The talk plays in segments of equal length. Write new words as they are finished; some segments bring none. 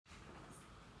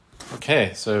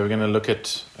Okay, so we're going to look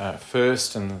at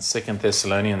 1st and 2nd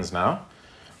Thessalonians now.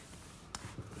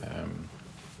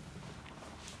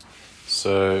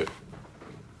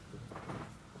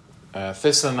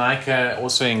 Thessalonica,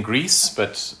 also in Greece,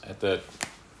 but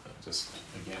just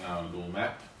again our little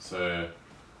map. So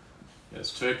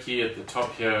there's Turkey at the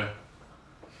top here,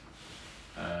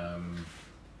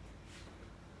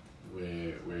 where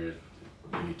it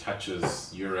really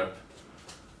touches Europe,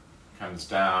 comes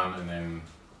down, and then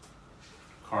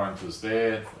Corinth is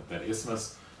there, that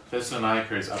isthmus.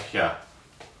 Thessalonica is up here.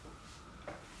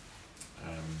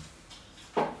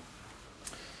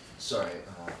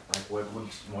 Like what would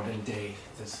modern day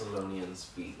Thessalonians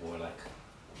be, or like,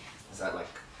 is that like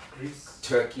Greece?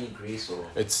 Turkey, Greece, or?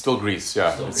 It's still Greece,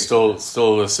 yeah. It's Greece.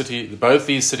 still the city. Both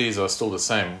these cities are still the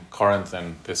same, Corinth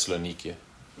and Thessaloniki.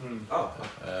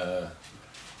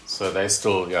 So they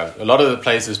still, a lot of the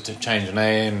places to change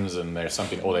names and there's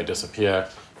something, or they disappear,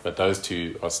 but those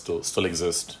two are still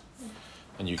exist,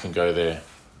 and you can go there.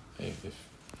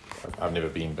 I've never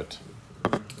been, but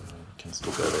you can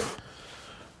still go there.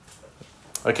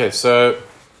 Okay, so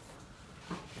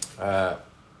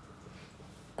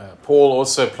Paul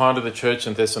also planted the church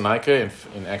in Thessalonica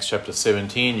in Acts chapter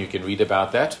 17. You can read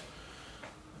about that.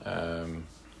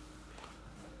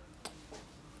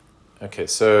 Okay,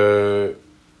 so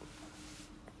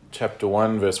chapter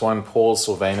 1, verse 1, Paul,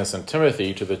 Silvanus, and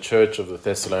Timothy to the church of the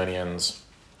Thessalonians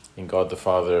in God the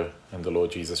Father and the Lord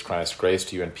Jesus Christ. Grace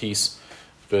to you and peace.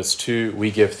 Verse 2,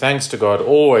 we give thanks to God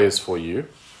always for you.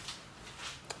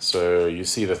 So you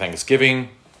see the thanksgiving.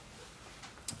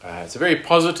 It's a very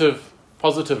positive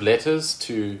letters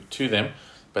to them,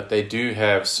 but they do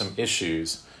have some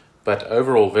issues. But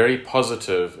overall, very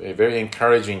positive, a very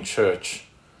encouraging church,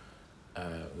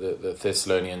 the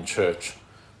Thessalonian church.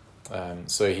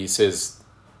 So he says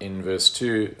in verse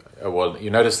 2, you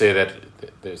notice there that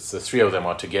there's the three of them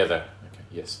are together. Okay,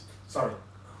 yes. Sorry,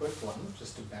 quick one,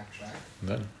 just to backtrack.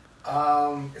 No.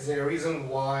 Is there a reason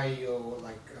why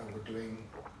we're doing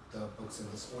the books in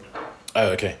this order? Oh,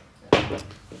 okay. Yeah.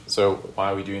 So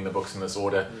why are we doing the books in this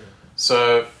order?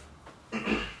 Yeah.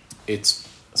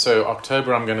 So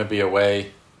October I'm going to be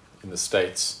away in the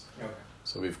States. Okay.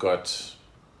 So we've got,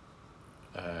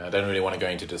 I don't really want to go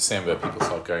into December, people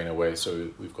start going away.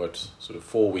 So we've got sort of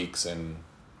 4 weeks in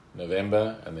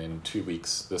November and then 2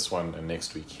 weeks, this one and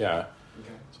next week here.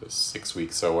 Okay. So 6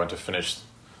 weeks. So I want to finish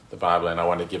the Bible and I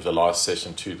want to give the last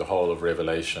session to the whole of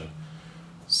Revelation.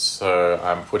 So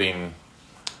I'm putting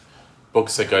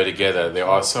books that go together. There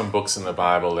are some books in the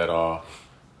Bible that are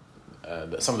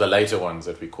some of the later ones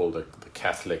that we call the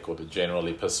Catholic or the general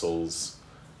epistles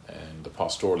and the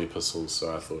pastoral epistles.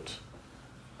 So I thought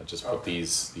I'd just put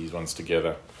these ones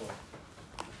together.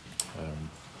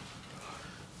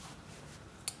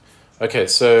 Okay,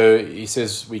 so he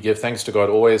says, we give thanks to God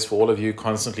always for all of you,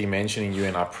 constantly mentioning you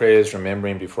in our prayers,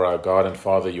 remembering before our God and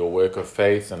Father your work of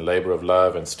faith and labor of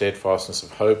love and steadfastness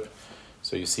of hope.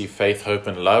 So you see faith, hope,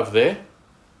 and love there,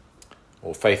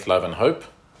 or faith, love, and hope,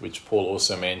 which Paul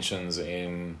also mentions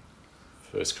in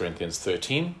 1 Corinthians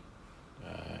 13,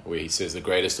 where he says the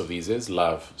greatest of these is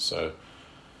love. So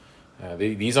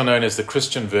these are known as the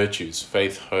Christian virtues,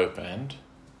 faith, hope, and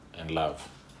love.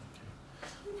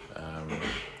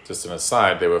 Just an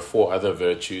aside, there were 4 other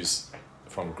virtues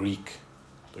from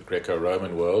the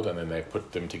Greco-Roman world, and then they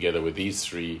put them together with these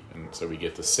 3, and so we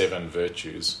get the 7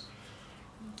 virtues.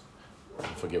 I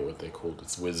forget what they're called.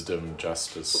 It's wisdom,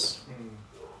 justice,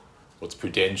 what's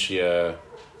prudentia,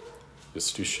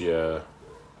 justitia,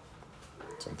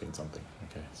 something.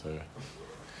 Okay, so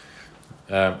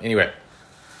anyway.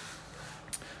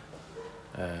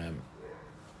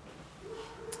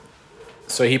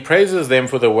 So he praises them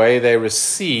for the way they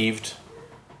received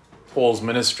Paul's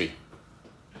ministry.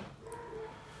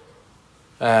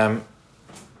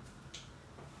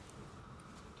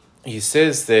 He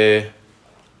says there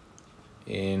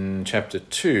in chapter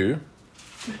 2,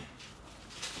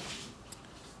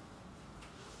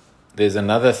 there's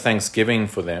another thanksgiving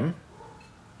for them.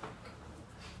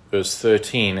 Verse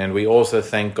 13, and we also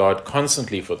thank God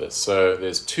constantly for this. So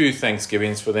there's 2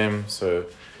 thanksgivings for them, so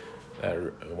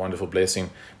a wonderful blessing.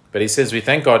 But he says, we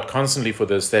thank God constantly for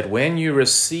this, that when you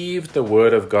received the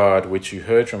word of God, which you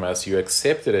heard from us, you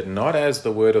accepted it not as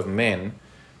the word of men,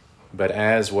 but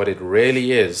as what it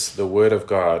really is, the word of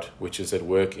God, which is at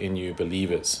work in you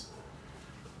believers.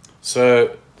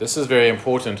 So this is very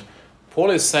important.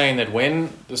 Paul is saying that when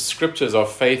the scriptures are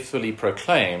faithfully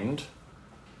proclaimed,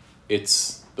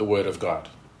 it's the word of God.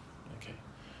 Okay.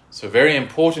 So very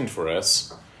important for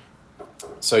us.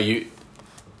 So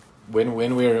when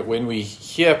we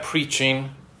hear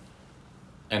preaching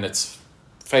and it's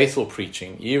faithful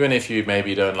preaching, even if you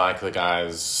maybe don't like the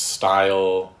guy's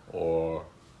style, or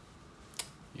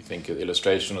you think the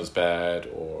illustration was bad,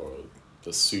 or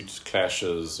the suit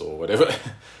clashes, or whatever,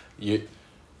 you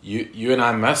and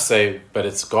I must say, but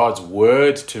it's God's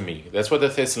word to me. That's what the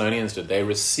Thessalonians did. They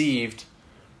received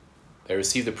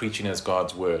the preaching as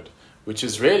God's word, which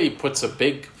is really puts a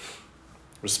big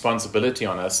responsibility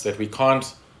on us, that we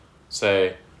can't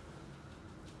say,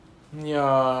 yeah,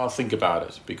 I'll think about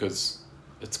it, because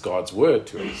it's God's word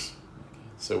to us.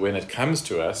 So when it comes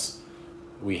to us,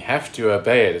 we have to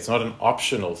obey it. It's not an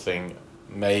optional thing.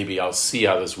 Maybe I'll see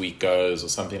how this week goes or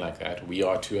something like that. We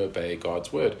are to obey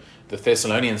God's word. The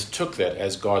Thessalonians took that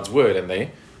as God's word, and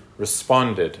they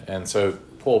responded. And so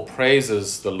Paul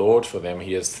praises the Lord for them.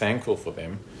 He is thankful for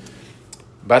them.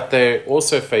 But they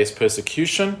also face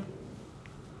persecution.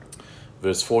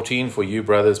 Verse 14, for you,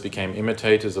 brothers, became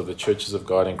imitators of the churches of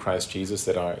God in Christ Jesus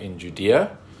that are in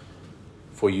Judea.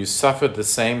 For you suffered the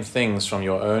same things from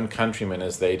your own countrymen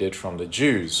as they did from the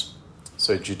Jews.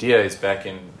 So Judea is back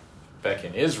in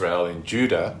Israel, in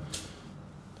Judah.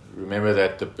 Remember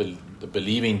that the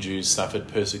believing Jews suffered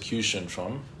persecution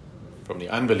from the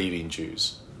unbelieving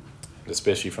Jews, and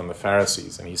especially from the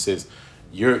Pharisees. And he says,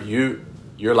 you're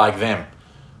like them.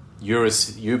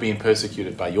 You're being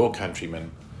persecuted by your countrymen.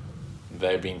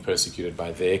 They're being persecuted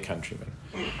by their countrymen.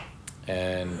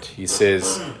 And he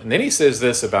says, and then he says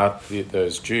this about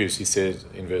those Jews. He says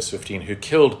in verse 15, who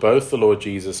killed both the Lord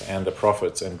Jesus and the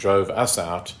prophets, and drove us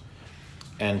out,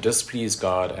 and displeased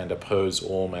God, and oppose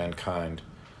all mankind,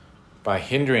 by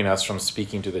hindering us from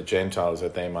speaking to the Gentiles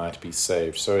that they might be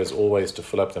saved, so as always to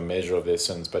fill up the measure of their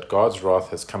sins. But God's wrath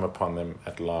has come upon them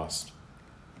at last.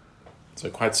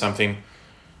 So quite something.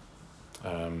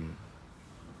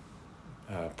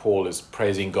 Paul is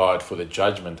praising God for the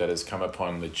judgment that has come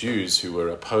upon the Jews who were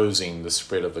opposing the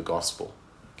spread of the gospel.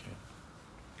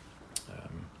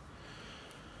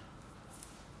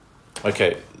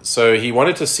 Okay, so he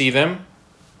wanted to see them,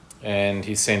 and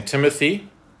he sent Timothy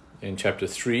in chapter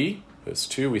 3, verse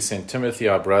 2. We sent Timothy,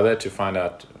 our brother, to find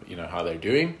out, how they're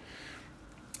doing.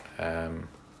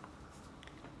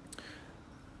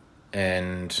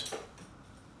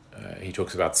 He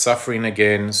talks about suffering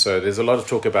again. So there's a lot of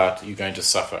talk about you're going to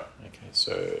suffer. Okay,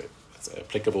 so it's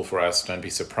applicable for us. Don't be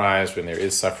surprised when there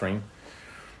is suffering.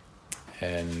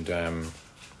 And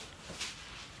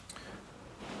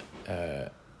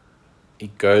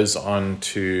it goes on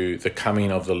to the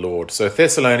coming of the Lord. So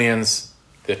Thessalonians,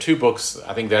 there are two books.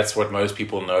 I think that's what most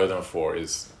people know them for,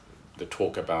 is the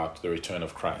talk about the return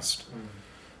of Christ.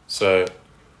 So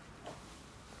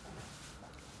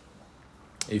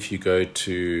if you go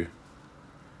to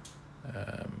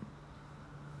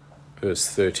verse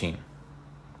 13.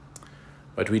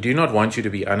 But we do not want you to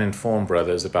be uninformed,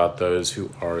 brothers, about those who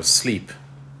are asleep.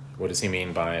 What does he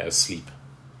mean by asleep?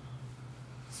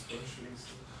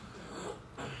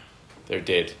 They're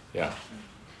dead, yeah.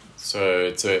 So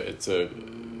it's a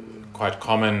quite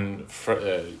common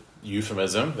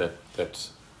euphemism that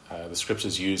the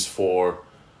scriptures use for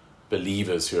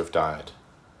believers who have died.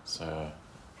 So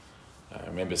I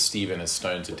remember Stephen is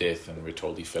stoned to death, and we're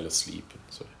told he fell asleep.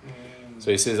 So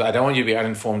he says, I don't want you to be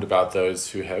uninformed about those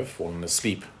who have fallen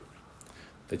asleep,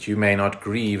 that you may not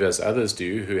grieve as others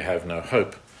do who have no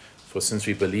hope. For since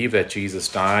we believe that Jesus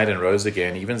died and rose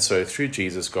again, even so through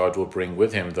Jesus God will bring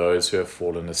with him those who have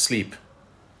fallen asleep.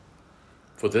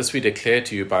 For this we declare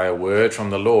to you by a word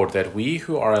from the Lord, that we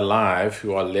who are alive,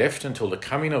 who are left until the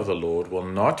coming of the Lord, will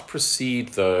not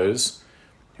precede those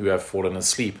who have fallen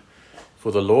asleep.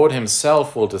 For the Lord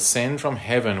himself will descend from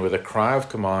heaven with a cry of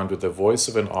command, with the voice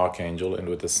of an archangel, and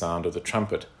with the sound of the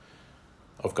trumpet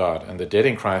of God. And the dead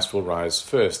in Christ will rise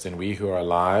first, and we who are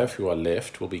alive, who are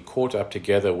left, will be caught up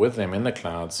together with them in the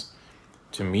clouds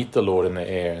to meet the Lord in the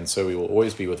air, and so we will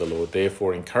always be with the Lord.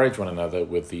 Therefore encourage one another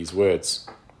with these words.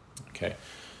 Okay,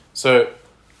 so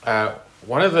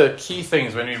one of the key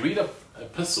things when we read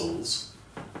epistles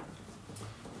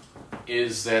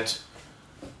is that,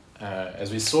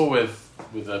 as we saw with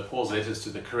Paul's letters to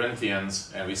the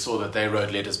Corinthians, and we saw that they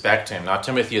wrote letters back to him. Now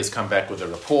Timothy has come back with a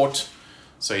report,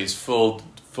 so he's filled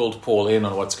Paul in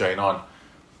on what's going on.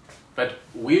 But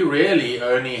we really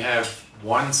only have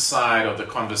one side of the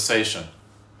conversation.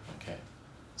 Okay,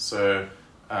 so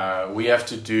we have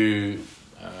to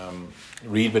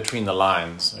read between the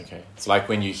lines. Okay, it's like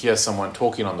when you hear someone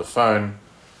talking on the phone,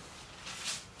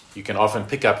 you can often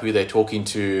pick up who they're talking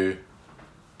to,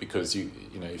 because you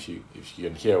know if you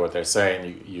can hear what they're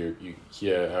saying, you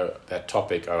hear that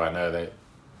topic. Oh, I know they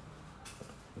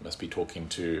must be talking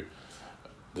to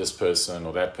this person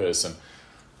or that person,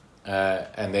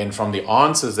 and then from the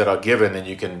answers that are given, then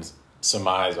you can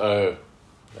surmise, oh,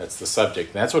 That's the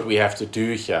subject. And that's what we have to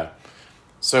do here.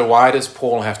 So why does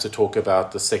Paul have to talk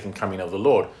about the second coming of the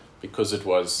Lord? Because it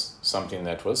was something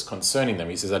that was concerning them.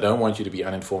 He says, I don't want you to be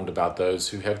uninformed about those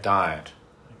who have died.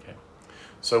 Okay.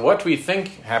 So what we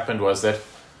think happened was that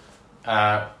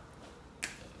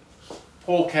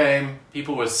Paul came,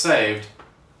 people were saved,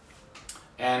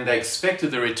 and they expected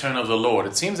the return of the Lord.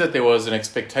 It seems that there was an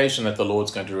expectation that the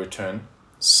Lord's going to return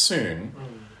soon.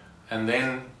 And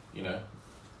then,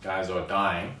 guys are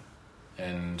dying,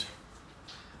 and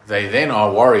they then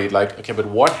are worried, like, okay, but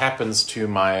what happens to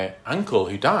my uncle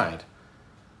who died?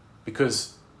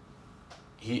 Because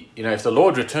he, if the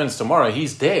Lord returns tomorrow,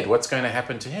 he's dead. What's going to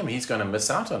happen to him? He's going to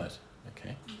miss out on it.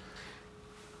 Okay.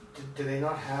 Do they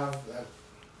not have that?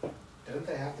 Didn't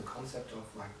they have the concept of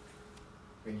like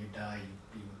when you die,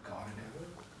 you be with God in heaven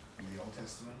in the Old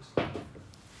Testament?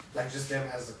 Like just them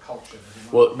as a culture.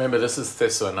 Well, remember, this is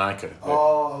Thessalonica.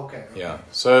 Oh, okay. Yeah.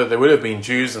 So there would have been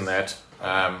Jews in that.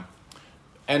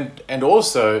 And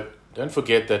also, don't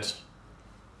forget that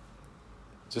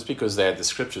just because they had the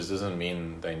scriptures doesn't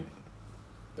mean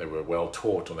they were well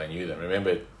taught or they knew them.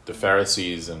 Remember, the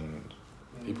Pharisees and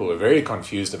people were very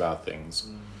confused about things.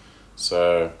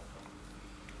 So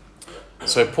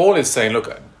Paul is saying,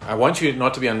 look, I want you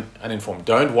not to be uninformed.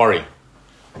 Don't worry.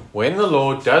 When the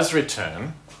Lord does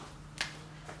return,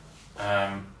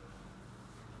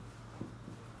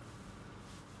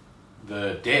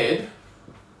 the dead,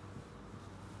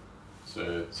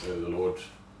 so the Lord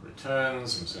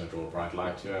returns. I'm just going to draw a bright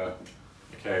light here.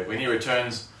 Okay, when he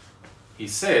returns, he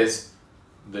says,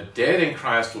 the dead in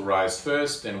Christ will rise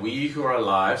first, and we who are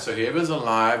alive, so whoever's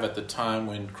alive at the time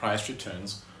when Christ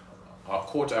returns, are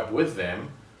caught up with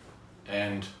them,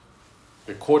 and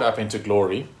we're caught up into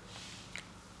glory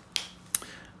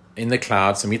in the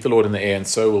clouds to meet the Lord in the air, and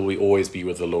so will we always be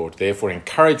with the Lord. Therefore,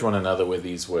 encourage one another with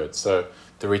these words. So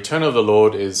the return of the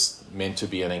Lord is meant to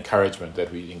be an encouragement,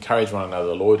 that we encourage one another.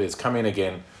 The Lord is coming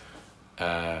again,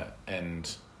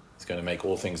 and He's going to make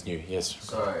all things new. Yes?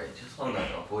 Sorry, just on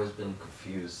that, I've always been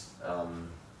confused.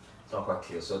 It's not quite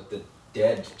clear. So the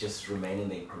dead just remain in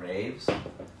their graves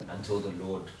until the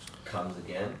Lord comes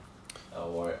again?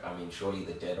 Surely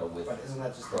the dead are with Christ. But isn't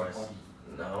that just their body?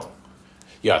 No.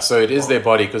 Yeah, so it is their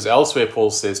body, because elsewhere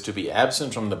Paul says to be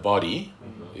absent from the body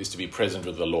is to be present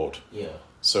with the Lord. Yeah.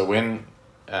 So when,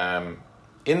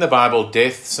 in the Bible,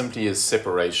 death simply is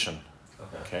separation.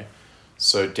 Okay.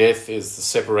 So death is the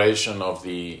separation of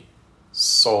the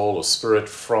soul or spirit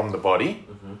from the body.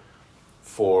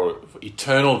 For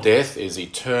eternal death is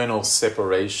eternal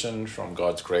separation from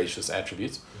God's gracious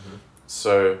attributes.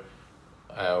 So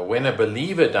when a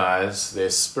believer dies, their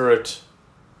spirit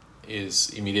is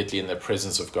immediately in the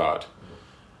presence of God.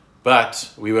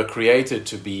 But we were created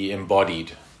to be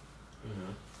embodied.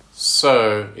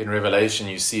 So in Revelation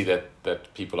you see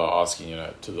that people are asking,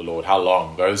 to the Lord, how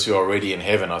long? Those who are already in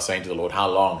heaven are saying to the Lord, how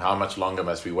long? How much longer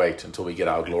must we wait until we get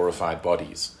our glorified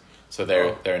bodies? So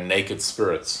they're naked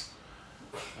spirits.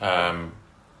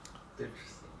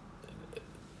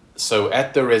 So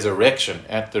at the resurrection,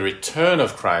 at the return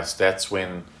of Christ, that's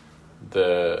when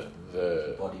the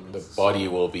body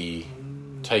will be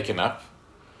taken up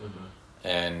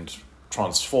and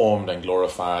transformed and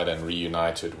glorified and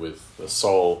reunited with the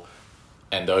soul,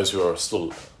 and those who are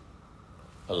still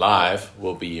alive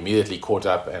will be immediately caught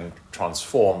up and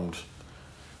transformed.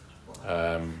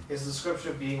 Is the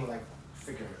scripture being like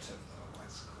figurative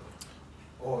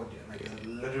though, or like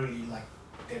literally like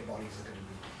dead bodies are going to be?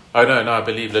 Oh no, I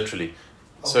believe literally.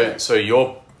 Okay.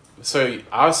 So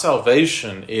our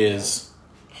salvation is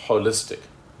holistic.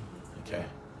 Okay,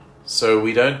 so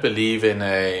we don't believe in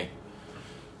a.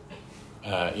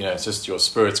 It's just your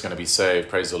spirit's going to be saved,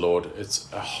 praise the Lord. It's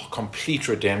a complete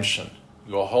redemption.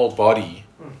 Your whole body,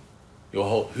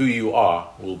 who you are,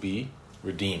 will be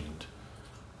redeemed.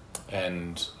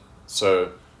 And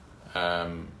so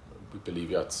we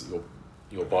believe it's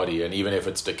your body, and even if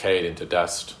it's decayed into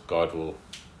dust, God will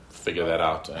figure that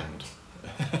out. And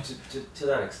to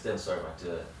that extent, sorry not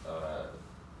to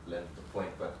lend the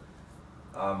point, but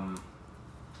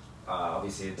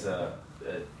obviously it's a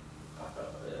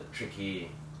tricky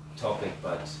topic,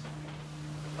 but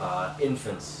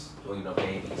infants or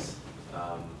babies,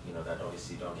 that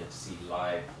obviously don't get to see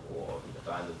life or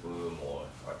die in the womb or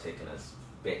are taken as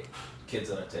big kids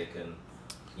that are taken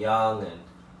young,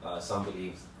 and some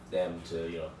believe them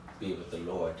to be with the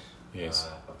Lord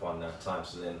upon that time.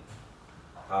 So then,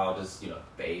 how does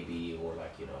baby or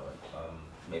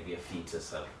maybe a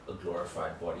fetus have a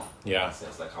glorified body? Yeah. In a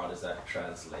sense, how does that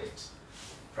translate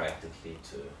practically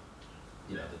to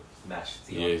the match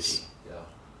theology? Yes.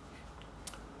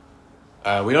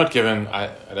 We're not given. I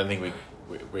don't think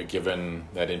we're given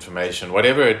that information.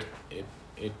 Whatever it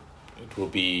will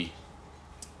be.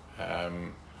 I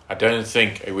don't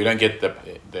think we don't get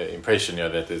the impression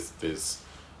that there's.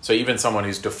 So even someone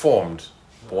who's born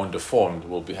deformed,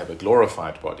 will have a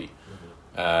glorified body.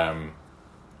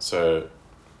 So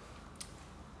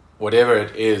whatever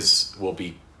it is will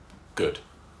be good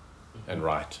and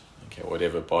right. Okay,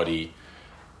 whatever body,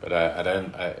 but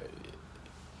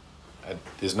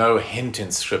there's no hint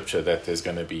in Scripture that there's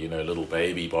going to be little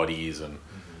baby bodies, and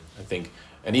I think,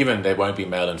 and even they won't be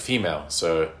male and female.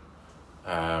 So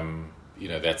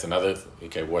that's another.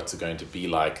 Okay, what's it going to be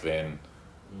like then?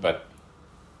 But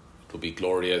it'll be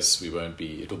glorious.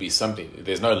 It'll be something.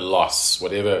 There's no loss.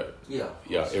 Whatever. Yeah.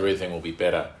 Everything will be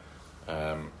better.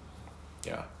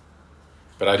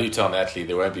 But I do tell Natalie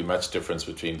there won't be much difference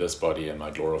between this body and my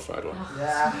glorified one.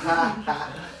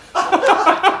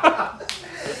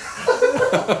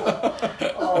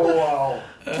 Oh wow!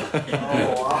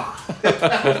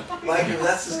 Michael,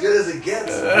 that's as good as it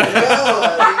gets.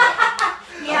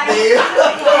 You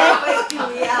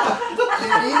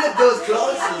needed those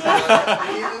glasses, man.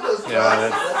 You needed those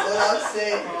glasses. That's what I'm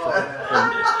saying.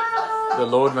 The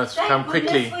Lord must come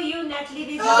quickly. For you, Natalie,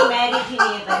 there's no marriage in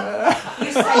heaven.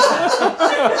 You said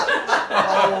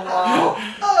Oh wow!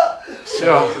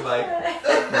 Sure. Mike.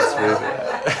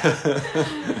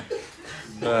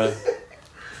 That's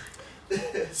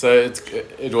so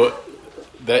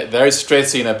they're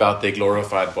stressing about their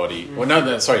glorified body. Well,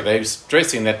 they're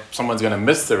stressing that someone's going to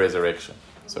miss the resurrection.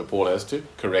 So Paul has to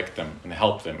correct them and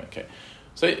help them. Okay,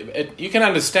 so you can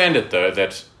understand it though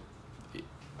that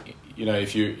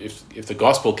if the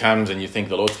gospel comes and you think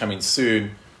the Lord's coming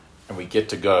soon, and we get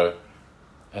to go,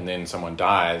 and then someone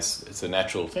dies, it's a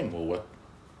natural thing. Well,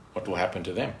 what will happen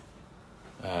to them?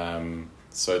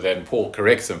 So then Paul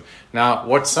corrects them. Now,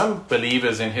 what some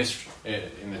believers in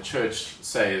the church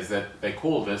say is that they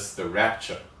call this the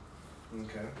rapture.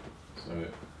 Okay. So,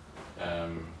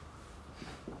 and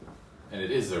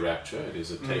it is the rapture. It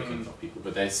is a taking of people.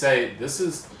 But they say this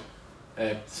is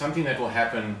something that will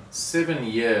happen 7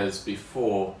 years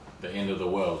before the end of the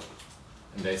world.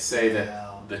 And they say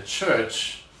that the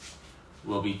church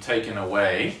will be taken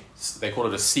away. They call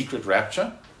it a secret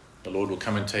rapture. The Lord will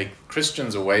come and take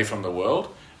Christians away from the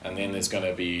world, and then there's going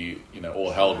to be, all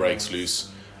hell breaks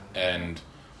loose and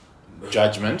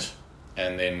judgment,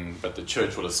 but the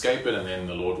church will escape it, and then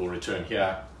the Lord will return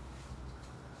here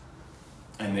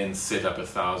and then set up a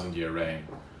 1,000-year reign.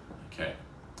 Okay.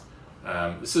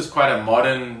 This is quite a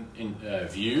modern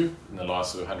view in the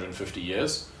last 150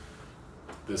 years,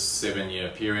 this 7-year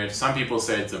period. Some people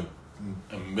say it's a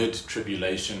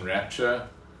mid-tribulation rapture.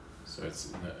 So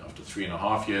it's after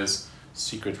 3.5 years,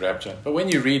 secret rapture. But when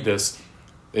you read this,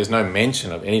 there's no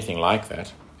mention of anything like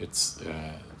that. It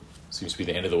seems to be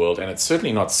the end of the world, and it's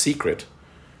certainly not secret.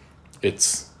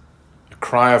 It's a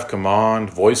cry of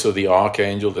command, voice of the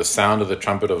archangel, the sound of the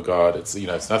trumpet of God. It's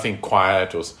it's nothing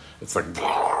quiet, or it's like,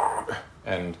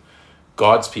 and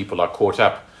God's people are caught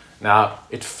up. Now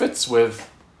it fits with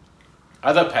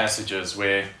other passages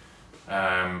where,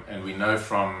 and we know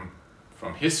from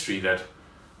history that.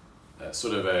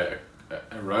 Sort of a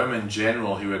Roman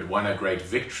general who had won a great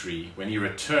victory, when he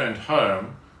returned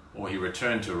home or he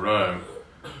returned to Rome,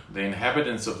 the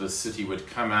inhabitants of the city would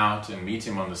come out and meet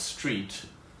him on the street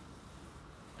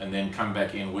and then come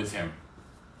back in with him.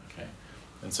 Okay,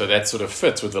 and so that sort of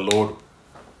fits with the Lord,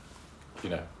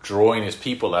 drawing his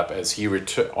people up as he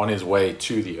on his way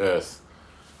to the earth,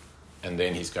 and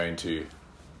then he's going to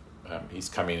he's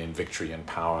coming in victory and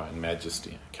power and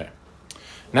majesty. Okay.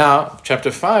 Now,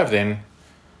 chapter 5 then,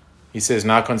 he says,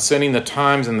 "Now concerning the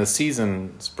times and the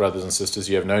seasons, brothers and sisters,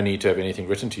 you have no need to have anything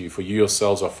written to you, for you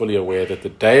yourselves are fully aware that the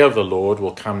day of the Lord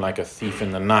will come like a thief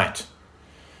in the night."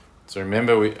 So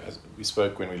remember, we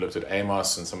spoke when we looked at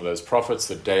Amos and some of those prophets,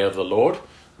 the day of the Lord.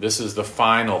 This is the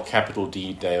final, capital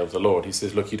D, day of the Lord. He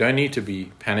says, look, you don't need to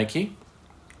be panicky.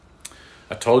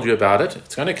 I told you about it.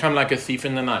 It's going to come like a thief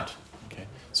in the night. Okay.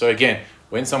 So again,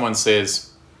 when someone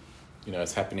says,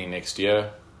 it's happening next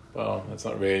year, well, it's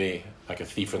not really like a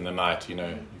thief in the night,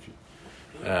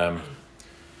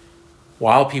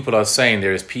 While people are saying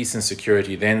there is peace and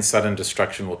security, then sudden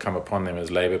destruction will come upon them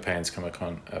as labor pains come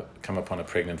upon a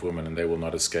pregnant woman, and they will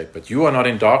not escape. But you are not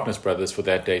in darkness, brothers, for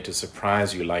that day to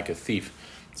surprise you like a thief.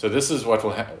 So this is what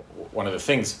will one of the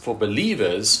things for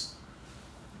believers.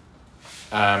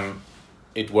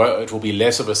 It will be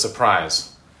less of a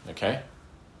surprise, okay?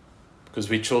 Because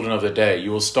we're children of the day.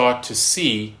 You will start to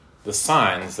see the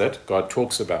signs that God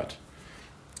talks about.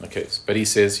 Okay, but he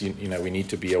says, we need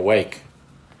to be awake.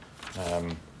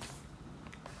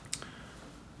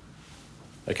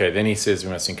 Okay, then he says we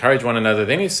must encourage one another.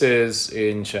 Then he says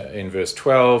in verse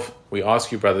 12, we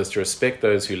ask you, brothers, to respect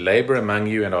those who labor among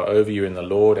you and are over you in the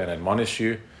Lord and admonish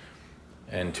you,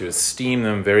 and to esteem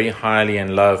them very highly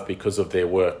in love because of their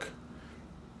work.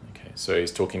 Okay, so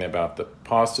he's talking about the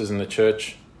pastors in the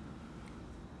church.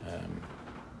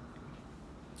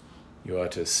 You are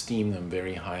to esteem them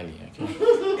very highly. Okay,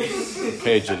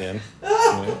 okay, Gillian.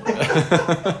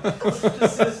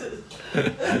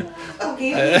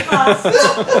 Okay, we pass.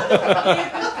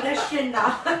 Christian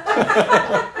now.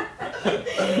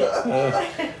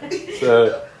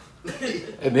 So,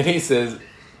 and then he says,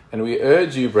 and we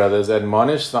urge you, brothers,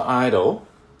 admonish the idle,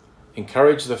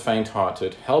 encourage the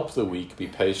faint-hearted, help the weak, be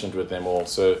patient with them all.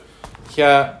 So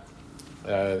here,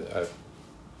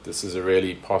 this is a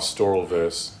really pastoral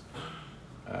verse.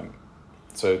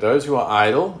 So those who are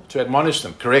idle, to admonish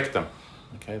them, correct them.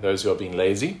 Okay, those who are being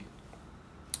lazy.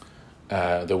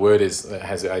 The word has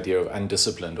the idea of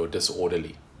undisciplined or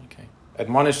disorderly. Okay,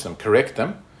 admonish them, correct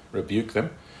them, rebuke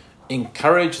them,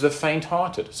 encourage the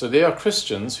faint-hearted. So there are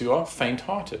Christians who are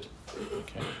faint-hearted.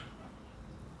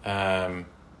 Okay.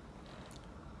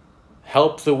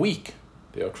 Help the weak.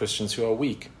 There are Christians who are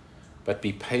weak, but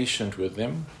be patient with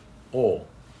them all.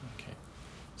 Okay.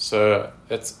 So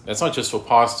that's not just for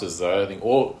pastors, though. I think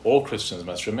all Christians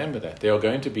must remember that. There are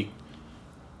going to be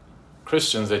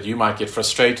Christians that you might get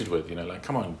frustrated with, like,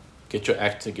 come on, get your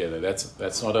act together.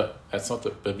 That's not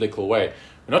the biblical way.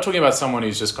 We're not talking about someone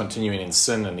who's just continuing in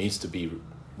sin and needs to be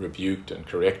rebuked and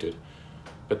corrected.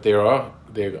 But there are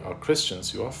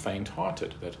Christians who are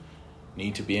faint-hearted, that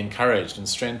need to be encouraged and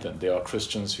strengthened. There are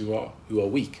Christians who are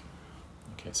weak.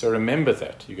 Okay, so remember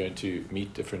that. You're going to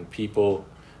meet different people.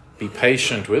 Be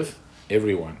patient with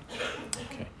everyone.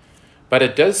 Okay. But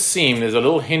it does seem, there's a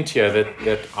little hint here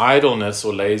that idleness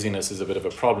or laziness is a bit of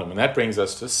a problem. And that brings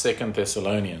us to 2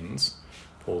 Thessalonians,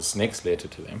 Paul's next letter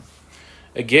to them.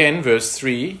 Again, verse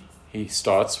 3, he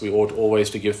starts, we ought always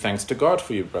to give thanks to God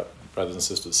for you, brothers and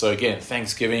sisters. So again,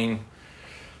 thanksgiving.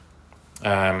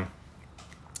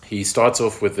 He starts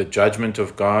off with the judgment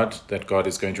of God, that God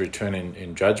is going to return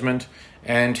in judgment.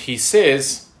 And he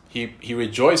says, he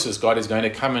rejoices God is going to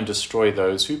come and destroy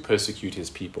those who persecute his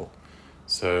people.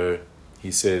 So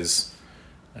he says,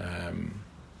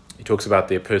 he talks about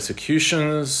their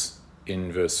persecutions.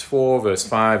 In verse 4, verse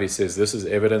 5, he says, this is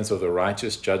evidence of the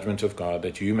righteous judgment of God,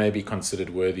 that you may be considered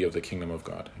worthy of the kingdom of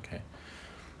God. Okay.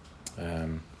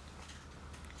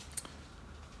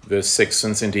 Verse 6,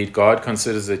 since indeed God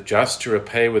considers it just to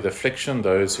repay with affliction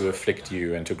those who afflict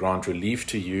you, and to grant relief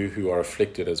to you who are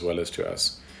afflicted as well as to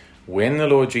us. When the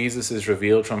Lord Jesus is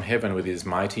revealed from heaven with his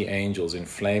mighty angels in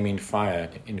flaming fire,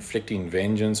 inflicting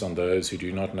vengeance on those who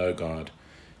do not know God,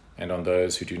 and on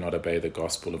those who do not obey the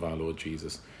gospel of our Lord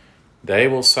Jesus. They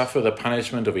will suffer the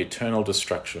punishment of eternal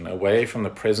destruction, away from the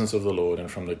presence of the Lord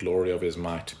and from the glory of his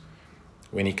might,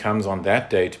 when he comes on that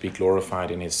day to be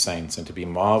glorified in his saints and to be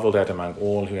marveled at among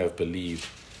all who have believed,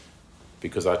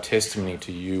 because our testimony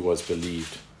to you was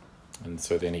believed. And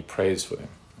so then he prays for them.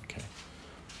 Okay.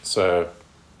 So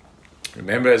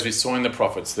remember, as we saw in the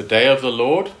prophets, the day of the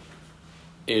Lord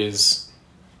is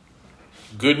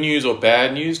good news or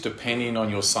bad news depending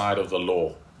on your side of the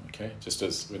law. Okay, just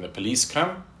as when the police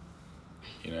come,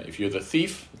 if you're the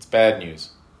thief, it's bad news.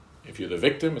 If you're the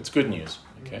victim, it's good news.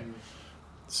 Okay.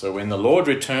 So when the Lord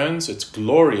returns, it's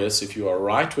glorious if you are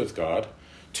right with God,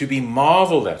 to be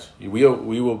marveled at. We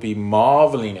will be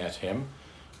marveling at him.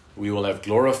 We will have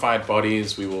glorified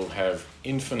bodies. We will have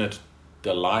infinite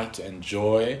delight and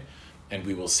joy, and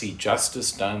we will see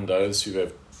justice done. Those who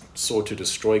have sought to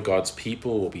destroy God's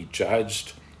people will be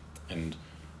judged, and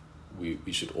we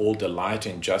should all delight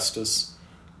in justice.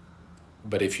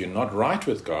 But if you're not right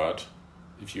with God,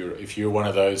 if you're one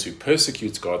of those who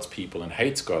persecutes God's people and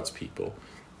hates God's people,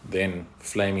 then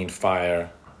flaming fire,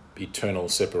 eternal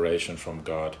separation from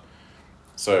God.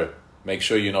 So make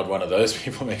sure you're not one of those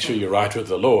people. Make sure you're right with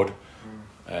the Lord.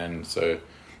 And so,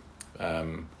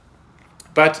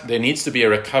 but there needs to be a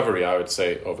recovery, I would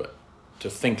say, to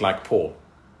think like Paul.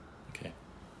 Okay.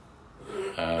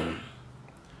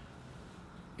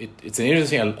 It's an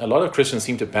interesting. A lot of Christians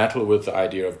seem to battle with the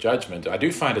idea of judgment. I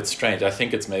do find it strange. I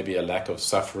think it's maybe a lack of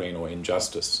suffering or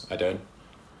injustice.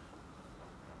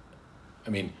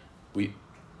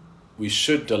 We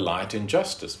should delight in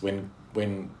justice. When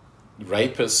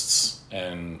rapists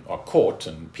are caught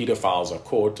and pedophiles are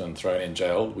caught and thrown in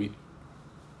jail, we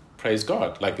praise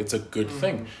God. Like, it's a good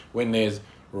thing. When there's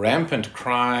rampant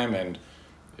crime and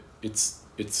it's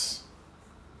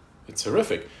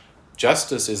horrific.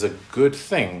 Justice is a good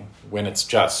thing when it's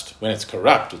just. When it's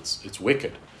corrupt, it's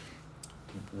wicked.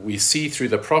 We see through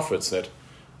the prophets that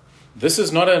this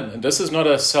is not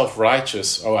a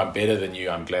self-righteous, oh, I'm better than you,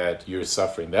 I'm glad you're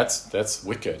suffering. That's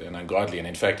wicked and ungodly. And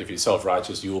in fact, if you're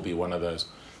self-righteous, you will be one of those.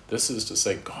 This is to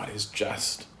say God is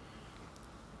just.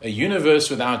 A universe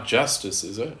without justice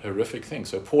is a horrific thing.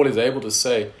 So Paul is able to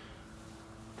say,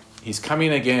 he's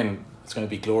coming again, it's going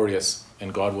to be glorious,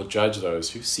 and God will judge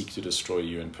those who seek to destroy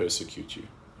you and persecute you.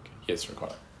 Okay. Yes,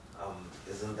 Ricardo.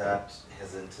 Isn't that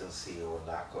hesitancy or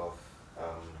lack of,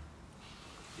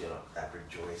 that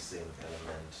rejoicing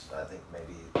element, I think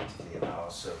maybe particularly in our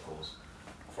circles,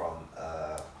 from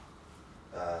a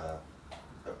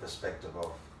perspective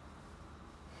of,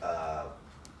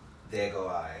 there go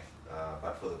I,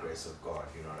 but for the grace of God,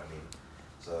 you know what I mean?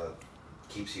 So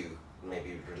it keeps you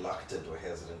maybe reluctant or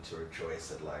hesitant to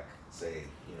rejoice at, like, say,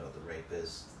 the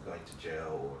rapist going to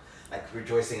jail, or like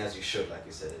rejoicing as you should, like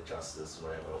you said, at justice,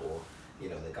 whatever, or,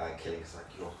 the guy killing, it's like,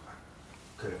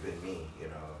 could have been me,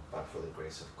 but for the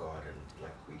grace of God, and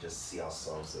like we just see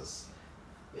ourselves as,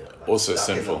 like also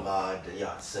stuck sinful. in the mud,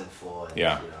 sinful, and,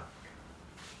 Yeah. I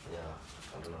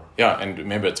don't know. Yeah, and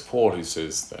remember, it's Paul who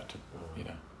says that,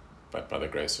 but by the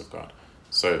grace of God.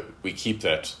 So we keep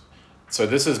that. So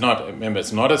this is not, remember,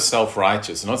 it's not a self-righteous.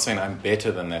 It's not saying I'm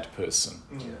better than that person.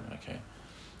 Yeah. Okay.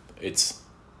 It's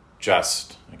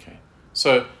just. Okay.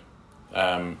 So,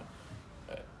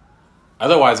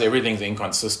 otherwise everything's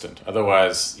inconsistent.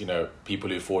 Otherwise, people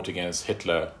who fought against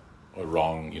Hitler are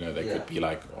wrong. They could be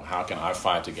like, well, how can I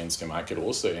fight against him? I could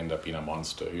also end up being a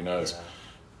monster. Who knows? Yeah.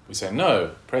 We say,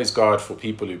 no, praise God for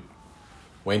people who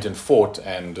went and fought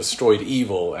and destroyed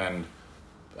evil and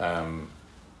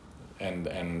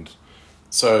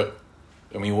so,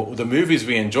 I mean, the movies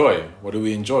we enjoy, what do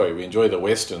we enjoy? We enjoy the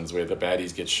westerns where the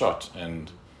baddies get shot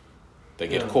and they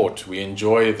get caught. We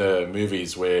enjoy the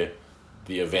movies where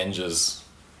the Avengers,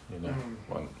 well,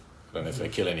 I don't know if they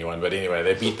kill anyone, but anyway,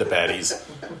 they beat the baddies.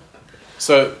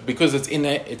 So, because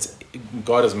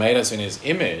God has made us in His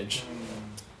image,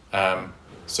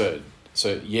 so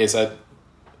yes,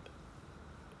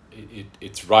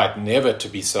 it's right never to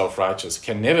be self-righteous,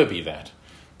 can never be that.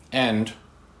 And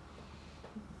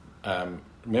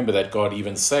remember that God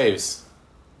even saves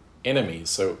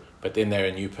enemies, but then they're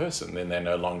a new person. Then they're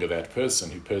no longer that person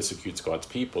who persecutes God's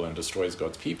people and destroys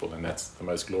God's people, and that's the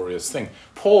most glorious thing.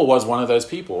 Paul was one of those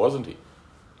people, wasn't he?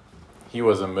 He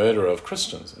was a murderer of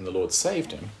Christians, and the Lord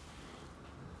saved him.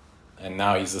 And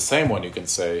now he's the same one who can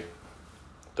say,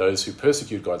 those who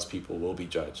persecute God's people will be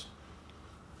judged.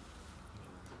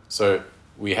 So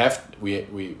we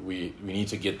need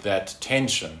to get that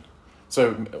tension.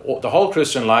 So the whole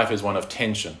Christian life is one of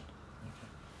tension.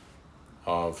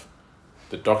 Of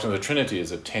the doctrine of the Trinity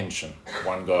is a tension.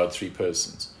 One God, three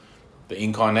persons. The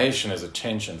incarnation is a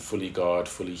tension. Fully God,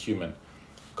 fully human.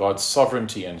 God's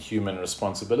sovereignty and human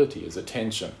responsibility is a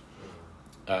tension.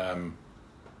 The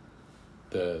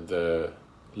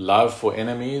love for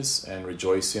enemies and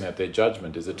rejoicing at their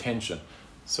judgment is a tension.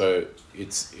 So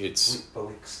but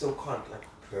we still can't, like,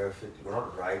 perfect. We're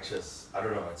not righteous. I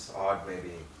don't know. It's hard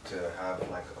maybe to have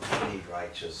like a fully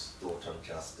righteous thought on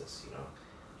justice,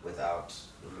 without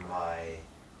my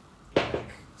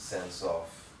sense of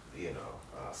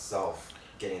self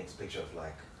getting into the picture of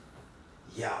like,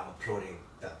 I'm applauding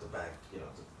that the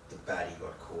baddie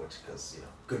got caught because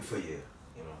good for you.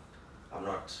 I'm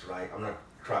not right. I'm not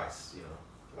Christ.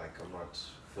 I'm not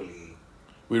fully.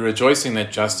 We're rejoicing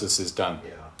that justice is done.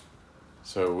 Yeah.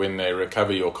 So when they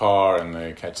recover your car and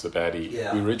they catch the baddie,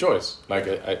 we rejoice.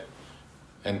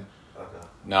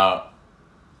 Now,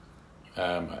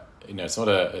 it's not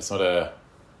a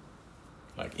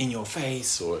like in your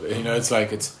face or it's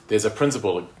like there's a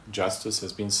principle. Justice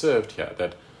has been served here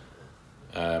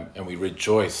and we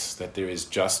rejoice that there is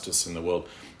justice in the world.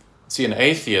 See, an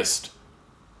atheist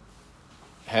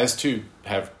has to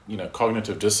have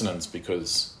cognitive dissonance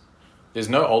because there's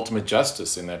no ultimate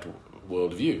justice in that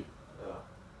worldview.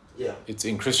 Yeah. It's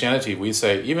in Christianity we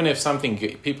say even if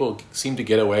people seem to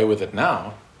get away with it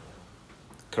now,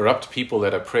 corrupt people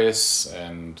that oppress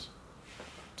and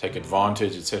take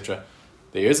advantage, etc.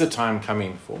 There is a time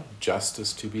coming for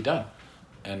justice to be done,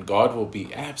 and God will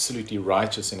be absolutely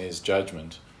righteous in His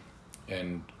judgment,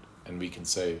 and we can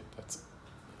say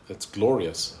that's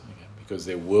glorious because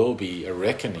there will be a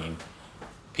reckoning.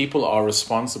 People are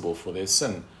responsible for their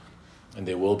sin, and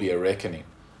there will be a reckoning.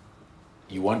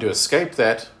 You want to escape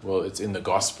that? Well, it's in the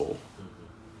gospel.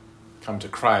 Come to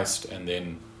Christ and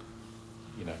then,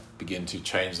 begin to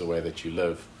change the way that you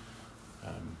live.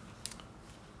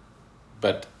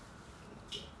 But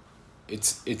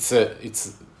it's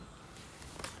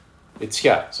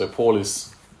here. So Paul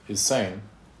is saying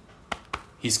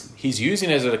he's using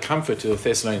it as a comfort to the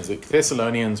Thessalonians. The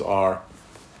Thessalonians are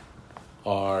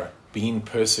been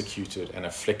persecuted and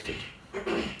afflicted.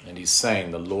 And he's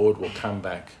saying the Lord will come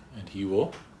back and he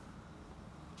will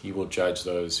judge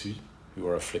those who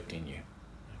are afflicting you.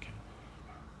 Okay.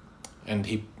 And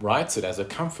he writes it as a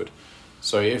comfort.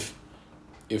 So if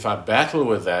I battle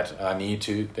with that, I need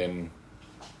to then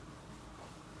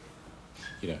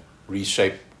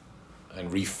reshape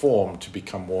and reform to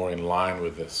become more in line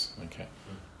with this. Okay.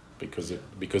 Because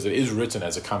it is written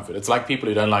as a comfort. It's like people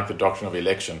who don't like the doctrine of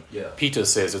election. Yeah. Peter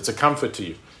says it's a comfort to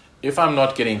you. If I'm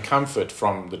not getting comfort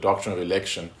from the doctrine of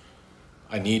election,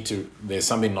 there's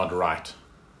something not right.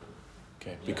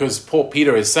 Okay. Yeah. Because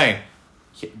Peter is saying,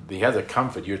 he has a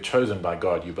comfort. You're chosen by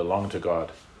God. You belong to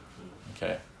God.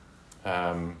 Okay.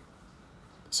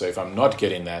 So if I'm not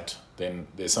getting that, then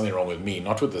there's something wrong with me,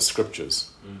 not with the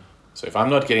scriptures. So if I'm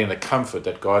not getting the comfort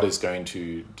that God is going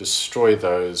to destroy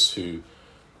those who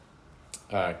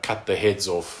cut the heads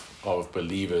off of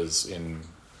believers in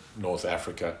North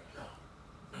Africa,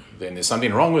 then there's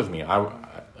something wrong with me.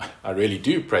 I really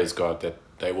do praise God that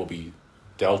they will be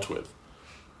dealt with,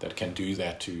 that can do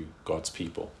that to God's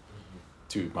people,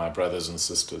 to my brothers and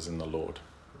sisters in the Lord.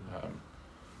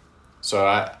 So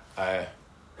I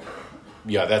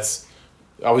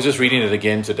was just reading it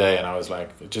again today, and I was like,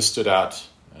 it just stood out.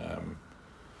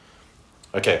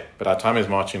 Okay, but our time is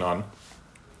marching on.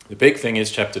 The big thing is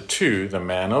chapter 2, the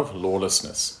man of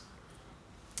lawlessness.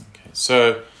 Okay,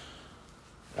 so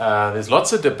there's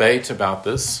lots of debate about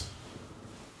this.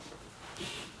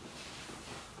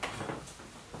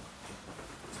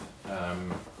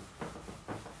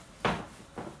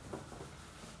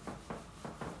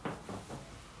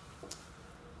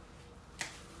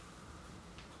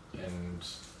 And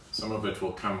some of it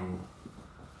will come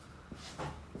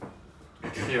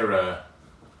clearer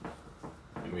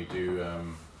when we do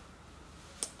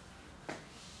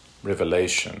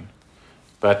Revelation,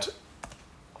 but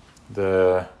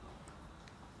chapter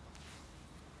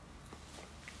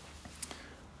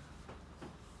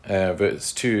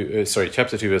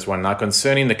 2, verse 1. Now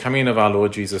concerning the coming of our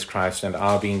Lord Jesus Christ and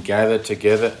our being gathered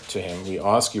together to him, we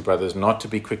ask you, brothers, not to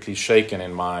be quickly shaken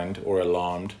in mind or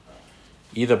alarmed,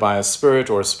 either by a spirit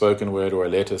or a spoken word or a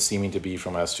letter seeming to be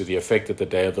from us, to the effect that the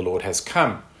day of the Lord has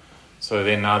come. So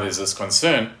then now there's this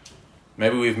concern.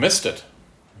 Maybe we've missed it,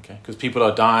 okay? Because people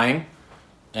are dying,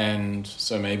 and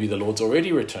so maybe the Lord's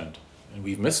already returned, and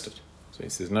we've missed it. So he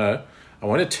says, no, I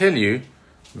want to tell you,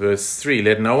 verse 3,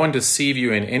 let no one deceive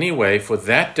you in any way, for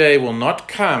that day will not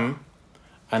come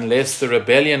unless the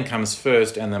rebellion comes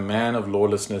first and the man of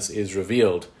lawlessness is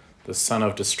revealed, the son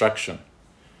of destruction.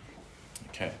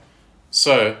 Okay,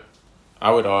 so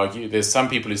I would argue, there's some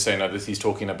people who say, no, he's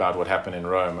talking about what happened in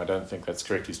Rome. I don't think that's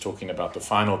correct. He's talking about the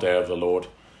final day of the Lord.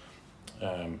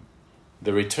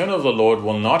 The return of the Lord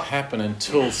will not happen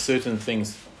until certain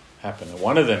things happen. And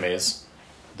one of them is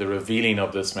the revealing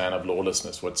of this man of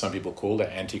lawlessness, what some people call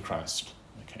the Antichrist.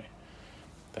 Okay,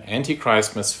 the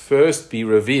Antichrist must first be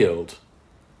revealed,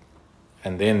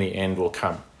 and then the end will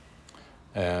come.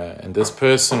 And this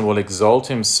person will exalt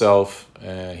himself.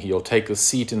 He'll take a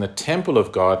seat in the temple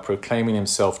of God, proclaiming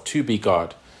himself to be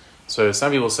God. So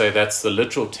some people say that's the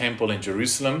literal temple in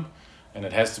Jerusalem, and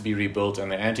it has to be rebuilt,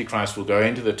 and the Antichrist will go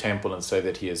into the temple and say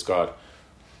that he is God.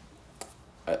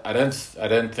 I don't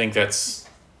think that's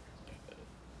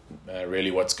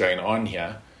really what's going on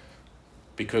here,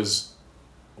 because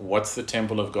what's the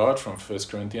temple of God from 1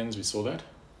 Corinthians? We saw that.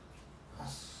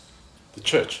 The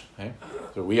church. Eh?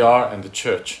 So we are and the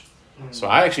church. So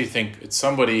I actually think it's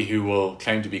somebody who will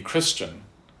claim to be Christian,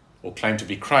 or claim to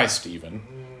be Christ even,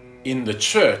 in the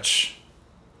church,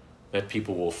 that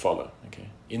people will follow. Okay,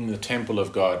 in the temple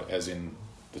of God, as in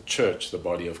the church, the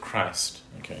body of Christ.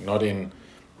 Okay, not in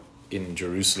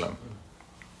Jerusalem.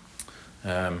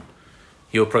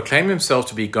 He will proclaim himself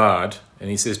to be God, and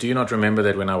he says, do you not remember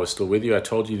that when I was still with you, I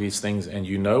told you these things, and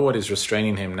you know what is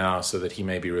restraining him now, so that he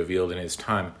may be revealed in his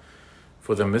time?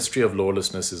 For the mystery of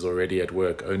lawlessness is already at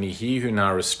work. Only he who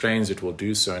now restrains it will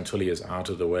do so until he is out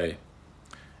of the way.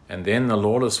 And then the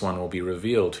lawless one will be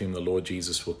revealed, whom the Lord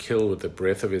Jesus will kill with the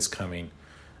breath of his coming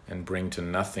and bring to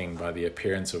nothing by the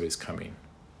appearance of his coming.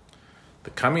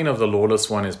 The coming of the lawless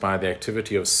one is by the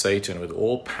activity of Satan, with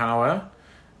all power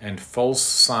and false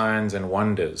signs and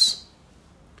wonders,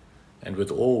 and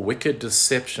with all wicked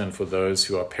deception for those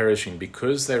who are perishing,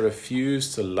 because they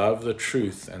refuse to love the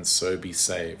truth and so be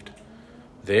saved.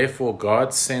 Therefore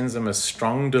God sends them a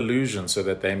strong delusion, so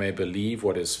that they may believe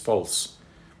what is false,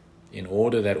 in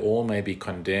order that all may be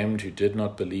condemned who did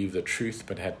not believe the truth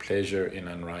but had pleasure in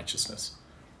unrighteousness.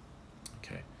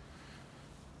 Okay.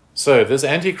 So this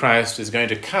Antichrist is going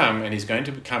to come, and he's going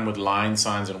to come with lying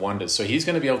signs and wonders. So he's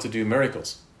going to be able to do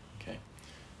miracles. Okay.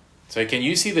 So can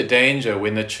you see the danger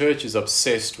when the church is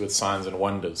obsessed with signs and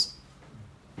wonders?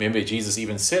 Remember, Jesus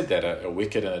even said that a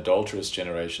wicked and adulterous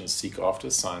generation seek after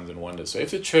signs and wonders. So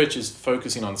if the church is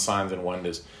focusing on signs and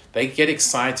wonders, they get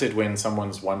excited when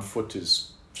someone's one foot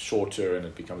is shorter and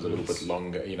it becomes a little bit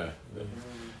longer,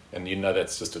 and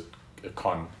that's just a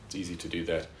con. It's easy to do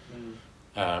that.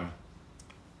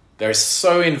 They're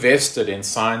so invested in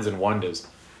signs and wonders.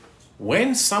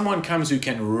 When someone comes who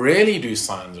can really do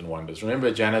signs and wonders, remember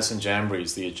Jannes and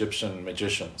Jambres, the Egyptian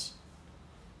magicians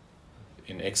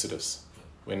in Exodus.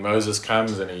 When Moses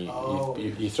comes and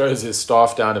he throws his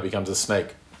staff down, it becomes a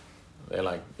snake. They're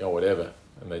like, whatever.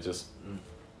 And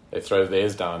they throw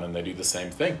theirs down and they do the same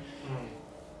thing.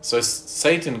 So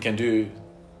Satan can do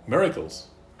miracles.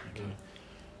 Okay.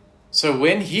 So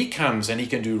when he comes and he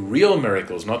can do real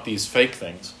miracles, not these fake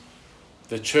things,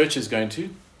 the church is going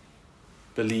to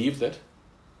believe that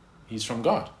he's from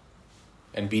God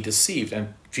and be deceived.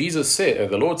 And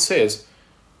the Lord says,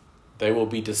 they will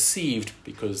be deceived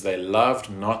because they loved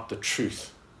not the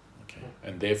truth. Okay.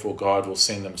 And therefore God will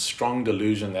send them strong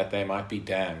delusion that they might be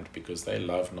damned because they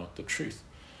love not the truth.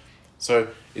 So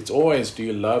it's always, do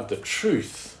you love the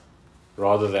truth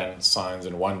rather than signs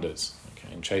and wonders?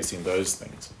 Okay, and chasing those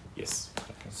things. Yes.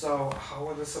 Okay. So how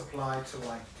would this apply to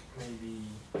maybe,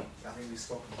 I think we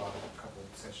spoke about it a couple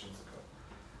of sessions ago,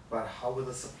 but how would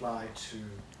this apply to,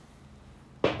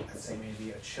 let's say,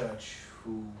 maybe a church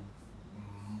who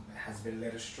has been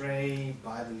led astray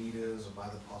by the leaders or by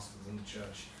the pastors in the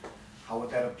church? How would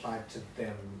that apply to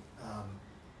them?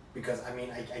 Because,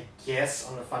 I guess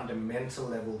on a fundamental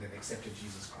level, they've accepted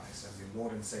Jesus Christ as their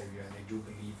Lord and Savior, and they do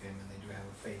believe Him, and they do have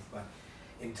a faith. But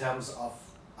in terms of,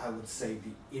 I would say,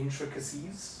 the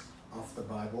intricacies of the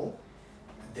Bible,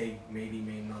 they may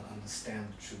not understand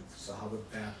the truth. So how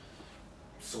would that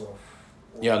sort of...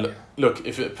 Look,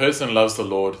 if a person loves the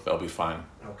Lord, they'll be fine.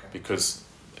 Okay. Because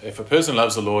if a person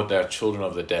loves the Lord, they're children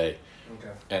of the day.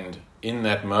 Okay. And in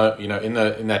that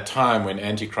in that time when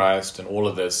Antichrist and all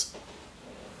of this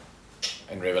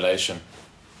in Revelation,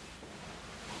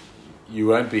 you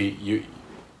won't be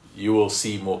you will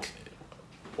see more.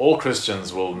 All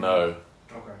Christians will know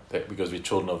that because we're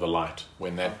children of the light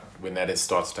when that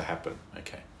starts to happen.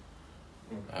 Okay.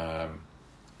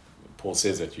 Paul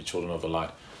says that you're children of the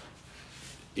light.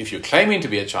 If you're claiming to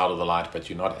be a child of the light but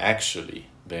you're not actually,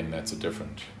 then that's a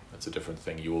different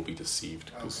thing. You will be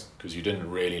deceived because you didn't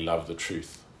really love the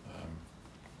truth.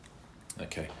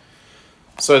 Okay.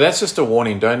 So that's just a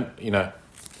warning. Don't,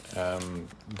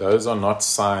 those are not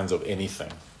signs of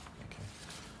anything.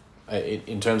 Okay.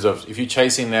 In terms of, if you're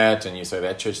chasing that and you say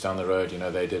that church down the road,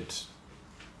 they did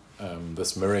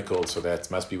this miracle, so that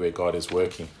must be where God is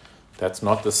working. That's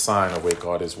not the sign of where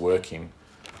God is working.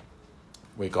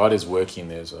 Where God is working,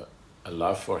 there's a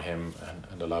love for Him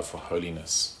and a love for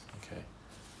holiness.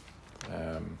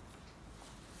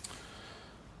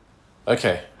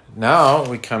 Okay, now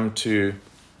we come to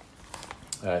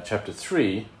chapter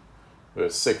 3,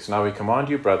 verse 6. Now we command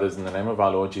you, brothers, in the name of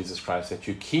our Lord Jesus Christ, that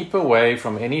you keep away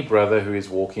from any brother who is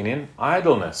walking in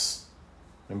idleness.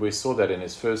 Remember, we saw that in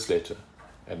his first letter,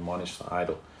 admonish the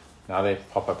idle. Now they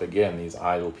pop up again, these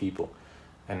idle people,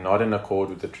 and not in accord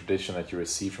with the tradition that you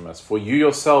received from us. For you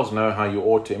yourselves know how you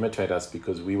ought to imitate us,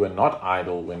 because we were not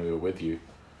idle when we were with you.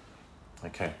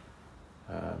 Okay.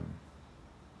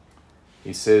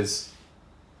 He says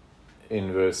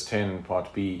in verse 10,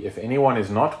 part B, if anyone is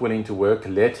not willing to work,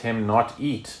 let him not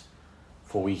eat.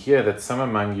 For we hear that some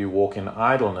among you walk in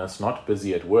idleness, not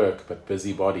busy at work, but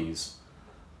busy bodies.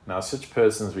 Now such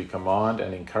persons we command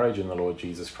and encourage in the Lord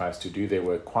Jesus Christ to do their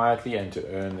work quietly and to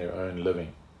earn their own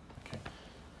living. Okay.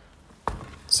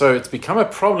 So it's become a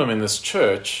problem in this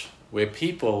church where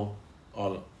people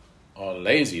are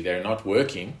lazy, they're not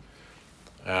working.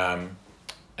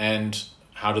 And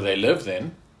how do they live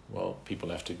then? Well, people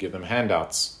have to give them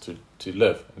handouts to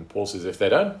live. And Paul says if they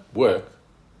don't work,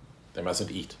 they mustn't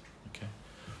eat. Okay,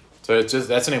 so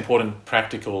that's an important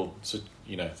practical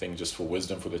thing just for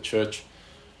wisdom for the church.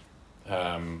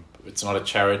 It's not a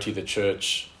charity, the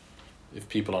church, if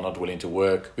people are not willing to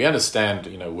work. We understand,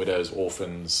 widows,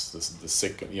 orphans, the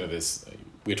sick.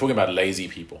 We're talking about lazy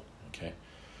people. Okay.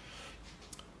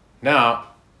 Now,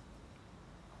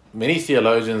 many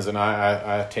theologians, and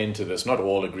I attend to this, not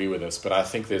all agree with this, but I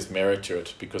think there's merit to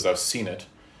it because I've seen it.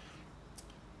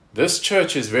 This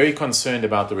church is very concerned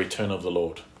about the return of the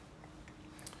Lord.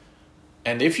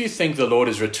 And if you think the Lord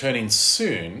is returning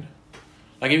soon,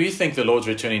 like if you think the Lord's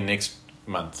returning next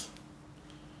month,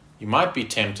 you might be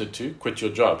tempted to quit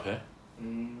your job,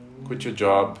 Quit your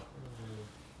job,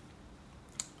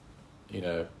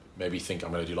 maybe think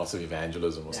I'm going to do lots of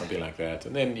evangelism or something like that,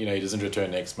 and then he doesn't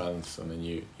return next month, and then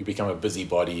you become a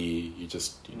busybody. You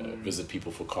just visit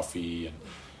people for coffee,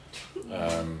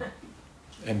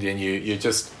 and then you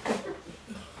just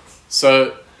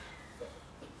so.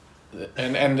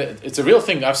 And it's a real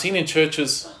thing I've seen in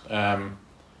churches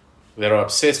that are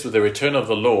obsessed with the return of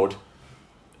the Lord.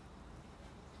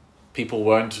 People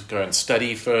won't go and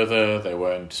study further. They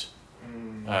won't.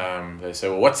 They say,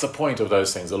 well, what's the point of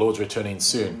those things? The Lord's returning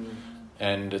soon.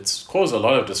 And it's caused a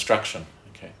lot of destruction.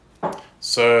 Okay,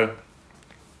 so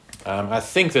I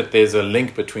think that there's a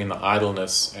link between the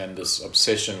idleness and this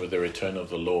obsession with the return of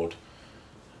the Lord.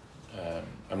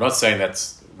 I'm not saying that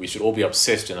we should all be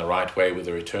obsessed in the right way with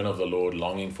the return of the Lord,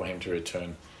 longing for him to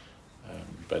return.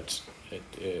 But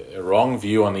a wrong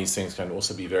view on these things can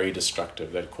also be very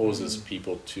destructive. That causes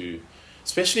people to,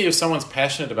 especially if someone's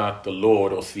passionate about the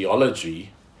Lord or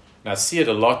theology, and I see it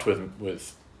a lot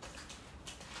with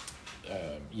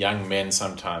young men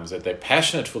sometimes, that they're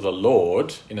passionate for the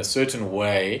Lord in a certain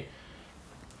way,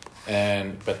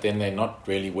 but then they're not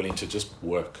really willing to just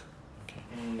work.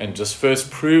 And just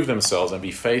first prove themselves and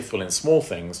be faithful in small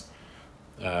things.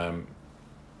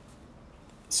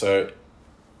 So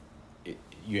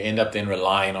you end up then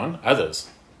relying on others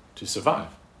to survive.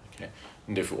 Okay,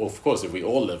 and if we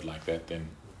all live like that, then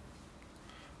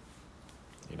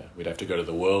we'd have to go to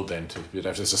the world. Then we'd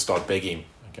have to just start begging.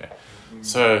 Okay,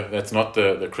 so that's not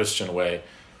the Christian way.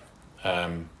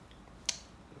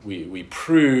 We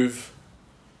prove.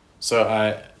 So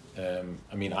I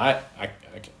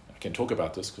can talk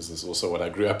about this because this is also what I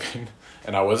grew up in,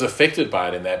 and I was affected by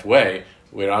it in that way,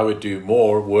 where I would do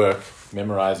more work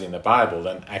memorizing the Bible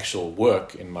than actual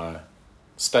work in my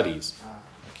studies.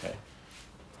 Okay,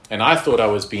 and I thought I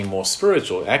was being more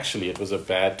spiritual. Actually, it was a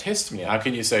bad testimony. How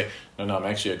can you say, no, I'm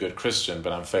actually a good Christian,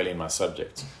 but I'm failing my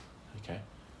subjects? Okay,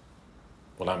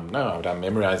 well, I'm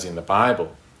memorizing the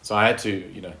Bible. So I had to,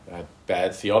 I had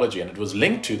bad theology, and it was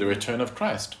linked to the return of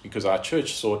Christ, because our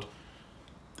church thought.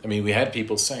 We had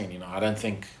people saying, I don't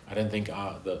think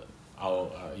the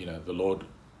Lord,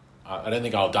 I don't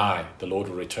think I'll die. The Lord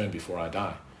will return before I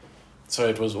die. So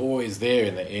it was always there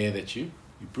in the air that you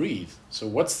breathe. So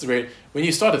when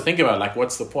you start to think about it,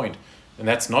 what's the point? And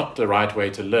that's not the right way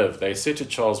to live. They said to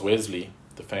Charles Wesley,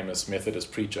 the famous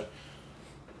Methodist preacher,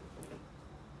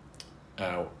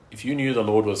 if you knew the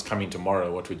Lord was coming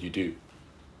tomorrow, what would you do?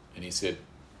 And he said,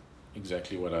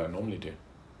 exactly what I normally do.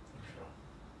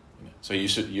 So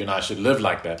you and I should live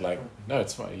like that. No,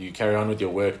 it's fine. You carry on with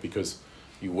your work because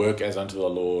you work as unto the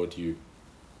Lord.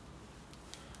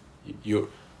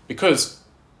 Because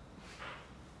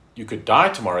you could die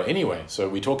tomorrow anyway. So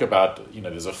we talk about,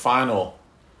 there's a final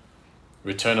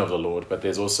return of the Lord, but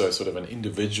there's also sort of an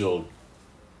individual.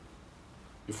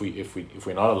 If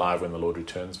we're not alive when the Lord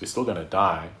returns, we're still going to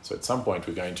die. So at some point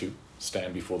we're going to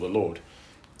stand before the Lord.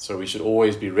 So we should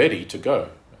always be ready to go.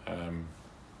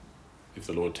 If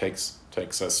the Lord takes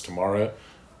us tomorrow,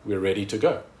 we're ready to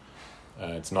go.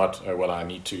 It's not, I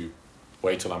need to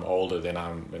wait till I'm older, then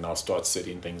I'll start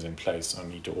setting things in place. I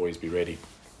need to always be ready.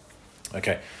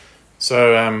 Okay,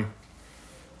 so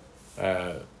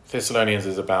Thessalonians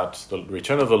is about the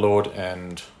return of the Lord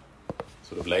and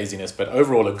sort of laziness, but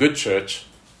overall a good church.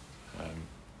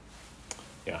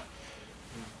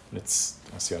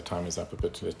 I see our time is up a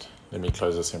bit. Let me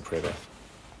close this in prayer.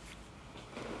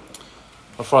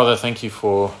 Oh, Father, thank you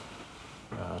for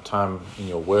time in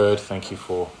your word. Thank you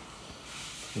for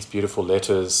these beautiful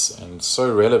letters, and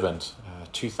so relevant.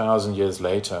 2,000 years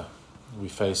later, we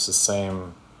face the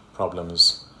same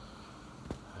problems,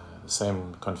 the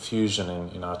same confusion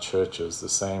in our churches, the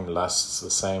same lusts, the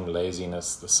same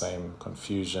laziness, the same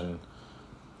confusion,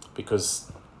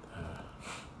 because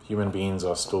human beings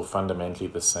are still fundamentally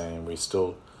the same. We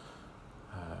still,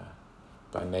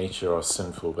 by nature, are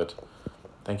sinful, but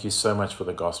thank you so much for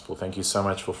the gospel. Thank you so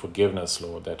much for forgiveness,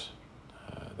 Lord,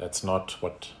 that's not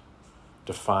what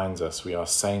defines us. We are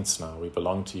saints now. We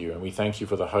belong to you. And we thank you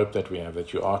for the hope that we have,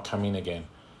 that you are coming again,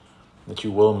 that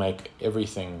you will make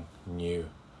everything new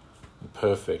and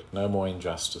perfect. No more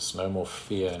injustice, no more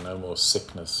fear, no more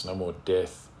sickness, no more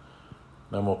death,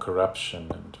 no more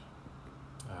corruption and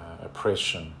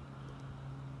oppression,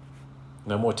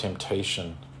 no more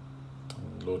temptation.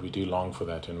 And Lord, we do long for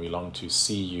that, and we long to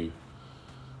see you,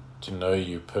 to know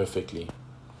you perfectly.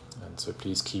 And so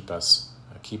please keep us,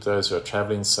 keep those who are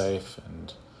traveling safe,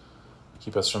 and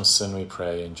keep us from sin, we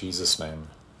pray, in Jesus' name.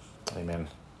 Amen.